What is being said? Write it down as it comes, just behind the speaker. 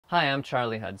Hi, I'm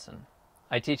Charlie Hudson.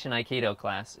 I teach an Aikido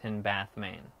class in Bath,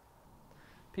 Maine.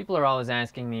 People are always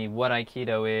asking me what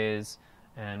Aikido is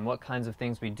and what kinds of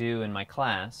things we do in my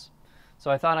class, so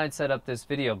I thought I'd set up this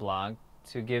video blog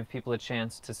to give people a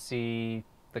chance to see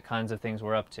the kinds of things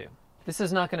we're up to. This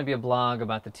is not going to be a blog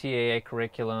about the TAA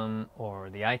curriculum or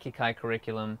the Aikikai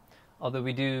curriculum, although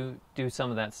we do some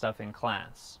of that stuff in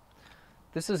class.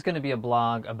 This is going to be a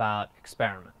blog about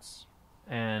experiments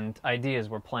and ideas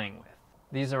we're playing with.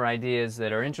 These are ideas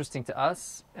that are interesting to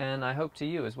us, and I hope to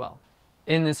you as well.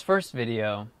 In this first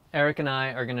video, Eric and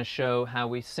I are going to show how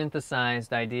we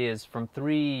synthesized ideas from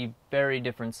 3 very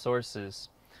different sources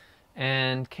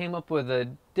and came up with a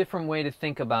different way to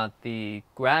think about the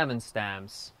grab and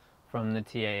stabs from the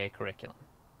TAA curriculum.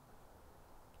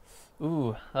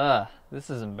 Ooh, this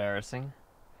is embarrassing.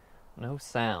 No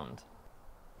sound.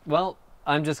 Well,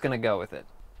 I'm just going to go with it.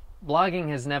 Blogging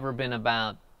has never been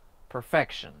about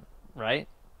perfection, right?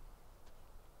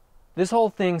 This whole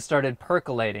thing started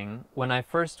percolating when I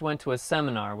first went to a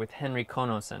seminar with Henry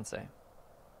Kono sensei.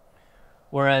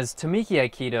 Whereas Tomiki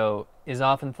Aikido is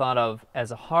often thought of as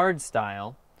a hard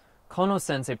style, Kono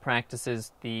sensei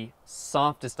practices the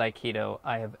softest Aikido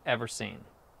I have ever seen.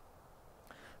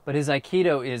 But his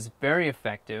Aikido is very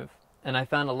effective, and I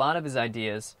found a lot of his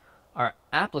ideas are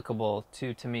applicable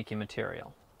to Tomiki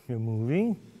material. You're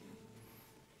moving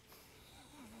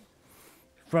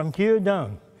from here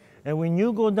down. And when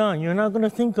you go down, you're not going to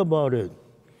think about it.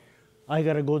 I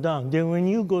got to go down. Then when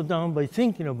you go down by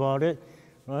thinking about it,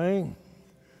 right,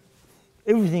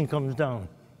 everything comes down.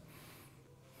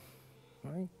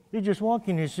 Right? You're just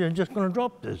walking, you're just going to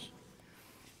drop this.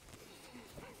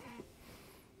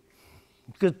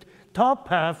 Because top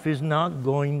half is not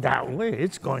going that way.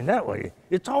 It's going that way.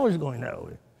 It's always going that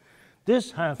way.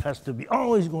 This half has to be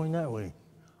always going that way,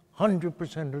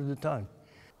 100% of the time.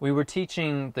 We were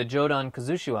teaching the jodan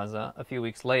kuzushiwaza a few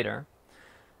weeks later,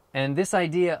 and this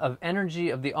idea of energy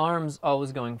of the arms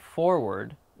always going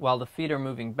forward while the feet are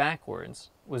moving backwards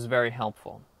was very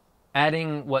helpful.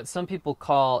 Adding what some people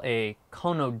call a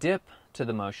kono dip to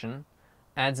the motion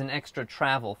adds an extra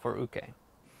travel for uke.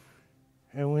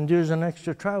 And when there's an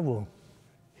extra travel,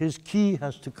 his ki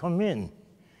has to come in,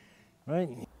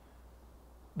 right?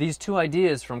 These 2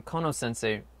 ideas from Kono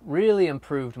sensei really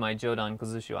improved my jodan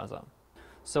kuzushiwaza.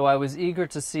 So I was eager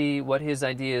to see what his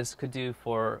ideas could do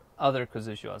for other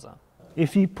kuzushiwaza.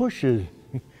 If he pushes,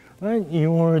 right,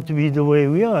 you want it to be the way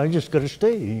we are, I just got to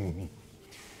stay.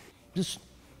 Just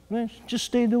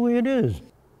stay the way it is.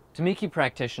 Tomiki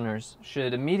practitioners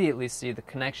should immediately see the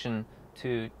connection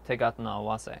to Tegata no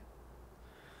Awase.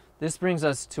 This brings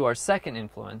us to our second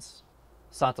influence,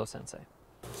 Sato sensei.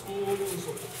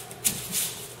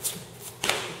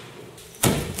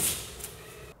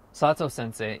 Sato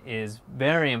sensei is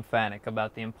very emphatic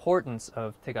about the importance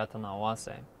of Tegata no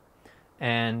Awase,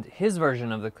 and his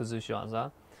version of the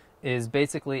kuzushiwaza is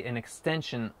basically an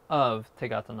extension of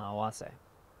Tegata no Awase.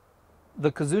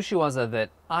 The kuzushiwaza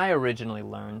that I originally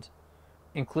learned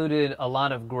included a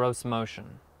lot of gross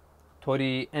motion.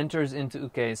 Tori enters into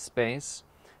uke's space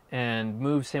and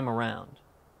moves him around.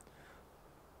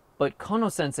 But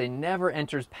Kono sensei never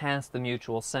enters past the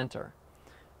mutual center,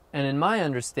 and in my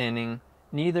understanding,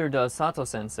 neither does Sato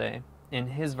sensei in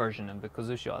his version of the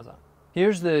kuzushiwaza.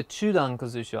 Here's the chudan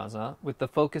kuzushiwaza with the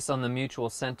focus on the mutual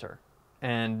center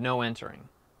and no entering.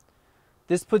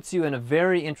 This puts you in a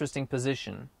very interesting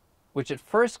position, which at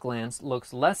first glance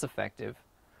looks less effective,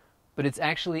 but it's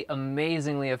actually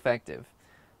amazingly effective.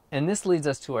 And this leads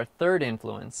us to our third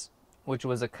influence, which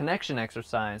was a connection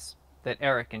exercise that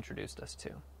Eric introduced us to.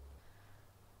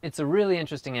 It's a really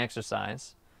interesting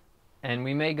exercise, and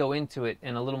we may go into it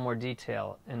in a little more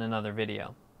detail in another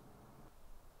video.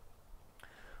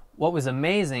 What was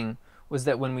amazing was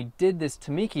that when we did this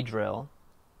Tomiki drill,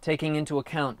 taking into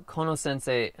account Kono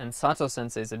sensei and Sato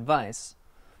sensei's advice,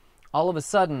 all of a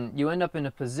sudden you end up in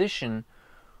a position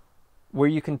where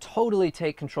you can totally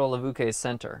take control of uke's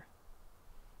center.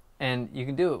 And you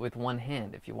can do it with one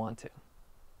hand if you want to.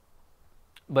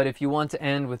 But if you want to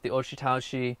end with the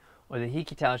oshitaoshi or the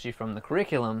hikitaoshi from the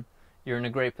curriculum, you're in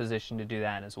a great position to do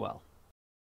that as well.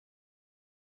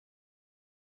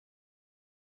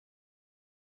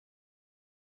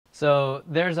 So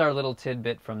there's our little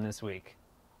tidbit from this week.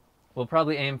 We'll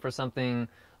probably aim for something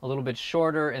a little bit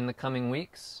shorter in the coming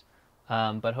weeks,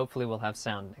 but hopefully we'll have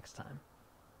sound next time.